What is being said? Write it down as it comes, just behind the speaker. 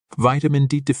Vitamin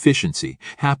D deficiency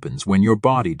happens when your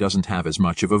body doesn't have as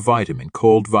much of a vitamin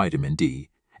called vitamin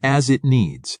D as it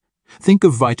needs. Think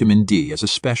of vitamin D as a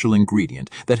special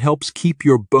ingredient that helps keep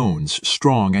your bones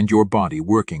strong and your body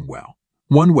working well.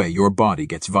 One way your body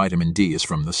gets vitamin D is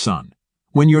from the sun.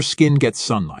 When your skin gets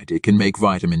sunlight, it can make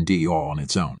vitamin D all on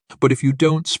its own. But if you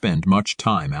don't spend much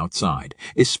time outside,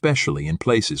 especially in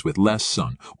places with less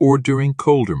sun or during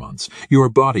colder months, your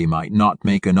body might not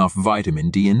make enough vitamin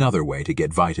D. Another way to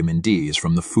get vitamin D is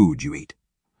from the food you eat.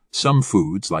 Some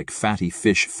foods like fatty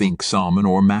fish, think salmon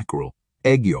or mackerel,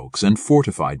 egg yolks, and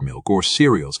fortified milk or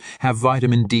cereals have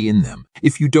vitamin D in them.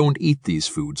 If you don't eat these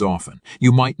foods often,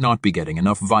 you might not be getting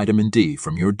enough vitamin D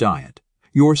from your diet.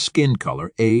 Your skin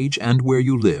color, age, and where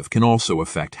you live can also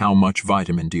affect how much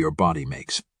vitamin D your body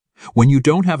makes. When you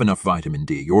don't have enough vitamin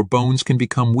D, your bones can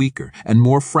become weaker and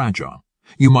more fragile.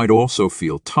 You might also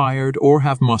feel tired or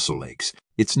have muscle aches.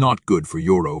 It's not good for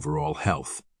your overall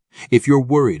health. If you're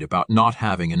worried about not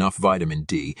having enough vitamin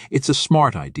D, it's a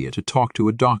smart idea to talk to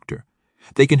a doctor.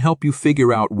 They can help you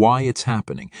figure out why it's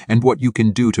happening and what you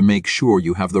can do to make sure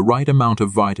you have the right amount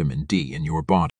of vitamin D in your body.